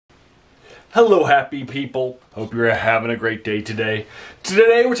Hello, happy people. Hope you're having a great day today.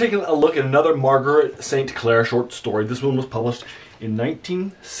 Today we're taking a look at another Margaret St. Clair short story. This one was published in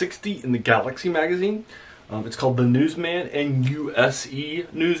 1960 in the Galaxy magazine. It's called The Nuse Man, N-U-S-E,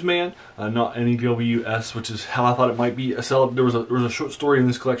 Nuse Man, not N-E-W-S, which is how I thought it might be. There was a short story in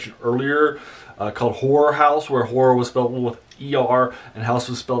this collection earlier called Horror House, where horror was spelled with E-R and house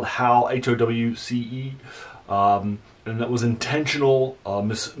was spelled how, H-O-W-C-E. And that was intentional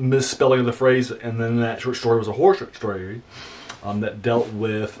misspelling of the phrase. And then that short story was a horror short story that dealt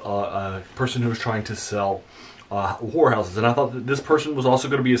with a person who was trying to sell whorehouses. And I thought that this person was also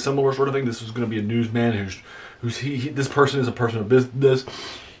going to be a similar sort of thing. This was going to be a newsman this person is a person of business.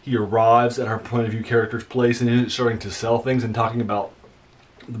 He arrives at her point of view character's place and is starting to sell things and talking about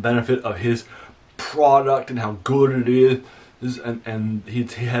the benefit of his product and how good it is. And he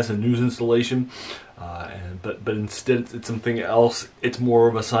has a news installation. But instead it's something else. It's more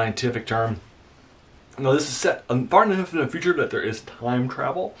of a scientific term. Now this is set far enough in the future that there is time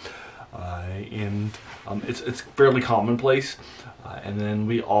travel, and it's fairly commonplace. And then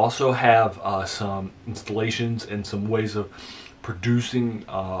we also have some installations and some ways of producing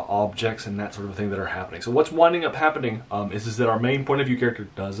objects and that sort of thing that are happening. So what's winding up happening is that our main point of view character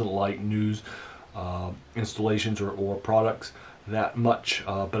doesn't like news installations or products that much,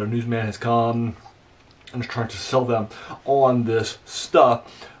 but a newsman has come and is trying to sell them on this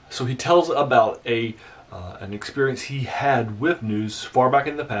stuff. So he tells about an experience he had with news far back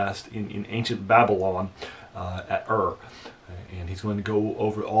in the past in ancient Babylon at Ur. And he's going to go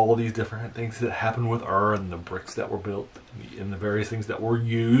over all of these different things that happened with Ur and the bricks that were built and the various things that were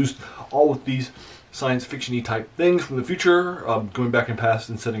used, all with these science fiction-y type things from the future, going back in past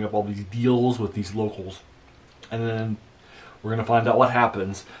and setting up all these deals with these locals. And then we're going to find out what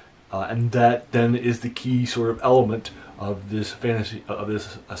happens. And that then is the key sort of element of this fantasy, of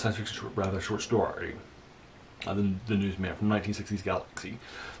this science fiction short story, The Nuse Man from 1960's Galaxy.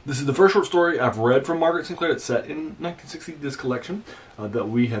 This is the first short story I've read from Margaret St. Clair. It's set in 1960, this collection that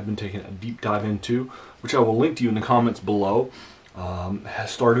we have been taking a deep dive into, which I will link to you in the comments below. Has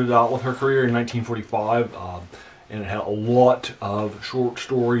started out with her career in 1945, and it had a lot of short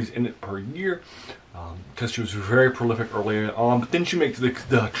stories in it per year. Because she was very prolific early on, but then she makes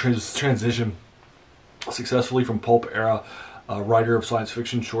the transition successfully from pulp era writer of science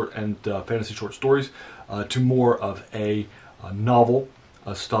fiction short and fantasy short stories to more of a novel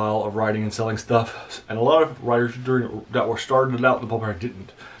style of writing and selling stuff. And a lot of writers that were started out in the pulp era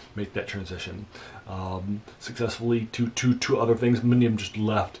didn't make that transition successfully to other things. Many of them just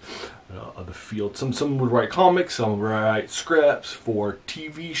left the field. Some would write comics, some would write scripts for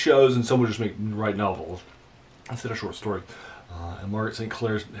TV shows, and some would just write novels instead of short story. And Margaret St.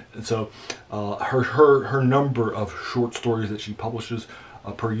 Clair's, and so her number of short stories that she publishes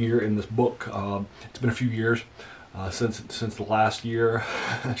per year in this book. It's been a few years since the last year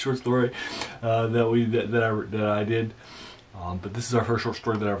short story that I did. But this is our first short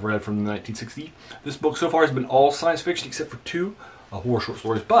story that I've read from 1960. This book so far has been all science fiction except for two horror short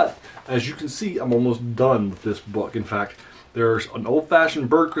stories. But as you can see, I'm almost done with this book. In fact, there's an old-fashioned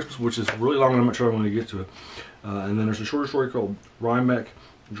Bird Christmas, which is really long, and I'm not sure I'm going to get to it. And then there's a shorter story called Rhinebeck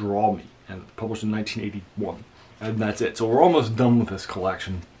Draw Me, and published in 1981. And that's it. So we're almost done with this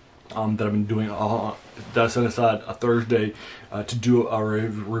collection that I've been doing. That I set aside a Thursday to do a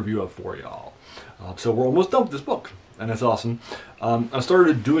review of for y'all. So we're almost done with this book. And that's awesome. I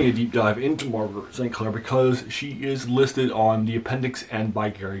started doing a deep dive into Margaret St. Clair because she is listed on the Appendix N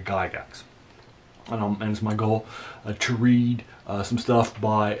by Gary Gygax. And it's my goal to read some stuff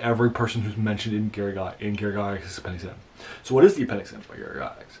by every person who's mentioned in Gary Gygax's Appendix N. So what is the Appendix N by Gary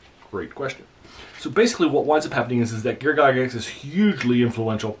Gygax? Great question. So basically what winds up happening is that Gary Gygax is hugely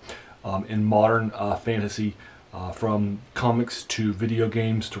influential in modern fantasy, from comics to video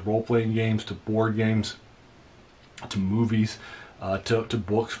games to role-playing games to board games, to movies, to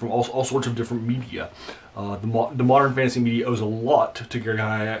books, from all sorts of different media. The modern fantasy media owes a lot to Gary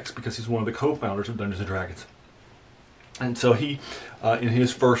Gygax because he's one of the co-founders of Dungeons & Dragons. And so he, in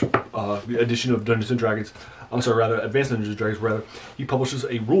his first edition of Dungeons & Dragons, Advanced Dungeons & Dragons, he publishes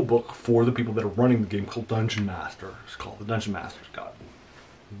a rule book for the people that are running the game called Dungeon Master. It's called the Dungeon Master's Guide.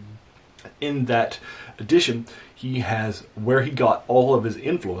 In that edition, he has where he got all of his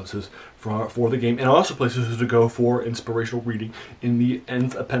influences for the game, and also places to go for inspirational reading in the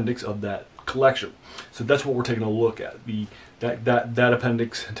nth appendix of that collection. So that's what we're taking a look at, that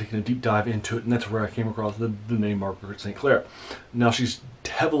appendix, and taking a deep dive into it, and that's where I came across the name Margaret St. Clair. Now she's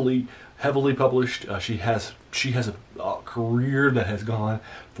heavily published. She has a career that has gone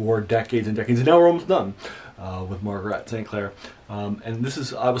for decades and decades, and now we're almost done. with Margaret St. Clair. And this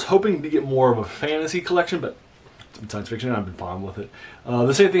is, I was hoping to get more of a fantasy collection, but it's been science fiction and I've been fine with it.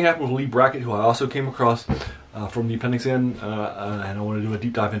 The same thing happened with Lee Brackett, who I also came across from the Appendix N, and I want to do a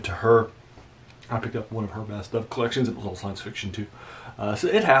deep dive into her. I picked up one of her best of collections. It was all science fiction too. So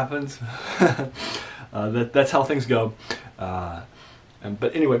it happens. That's how things go.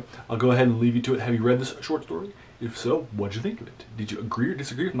 But anyway, I'll go ahead and leave you to it. Have you read this short story? If so, what'd you think of it? Did you agree or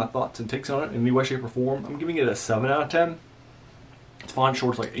disagree with my thoughts and takes on it in any way, shape, or form? I'm giving it a 7 out of 10. It's fine,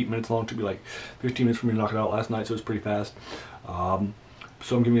 short, it's like 8 minutes long. It took me like 15 minutes for me to knock it out last night, so it's pretty fast.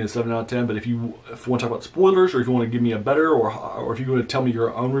 So I'm giving it a 7 out of 10, but if you want to talk about spoilers, or if you want to give me a better, or if you want to tell me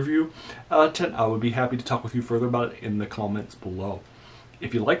your own review out of 10, I would be happy to talk with you further about it in the comments below.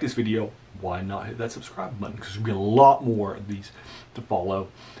 If you like this video, why not hit that subscribe button, because there'll be a lot more of these to follow.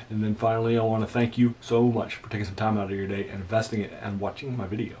 And then finally, I want to thank you so much for taking some time out of your day and investing it and watching my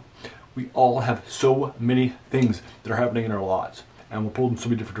video. We all have so many things that are happening in our lives, and we're pulled in so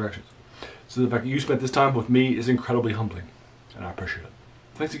many different directions. So the fact that you spent this time with me is incredibly humbling, and I appreciate it.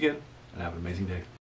 Thanks again, and have an amazing day.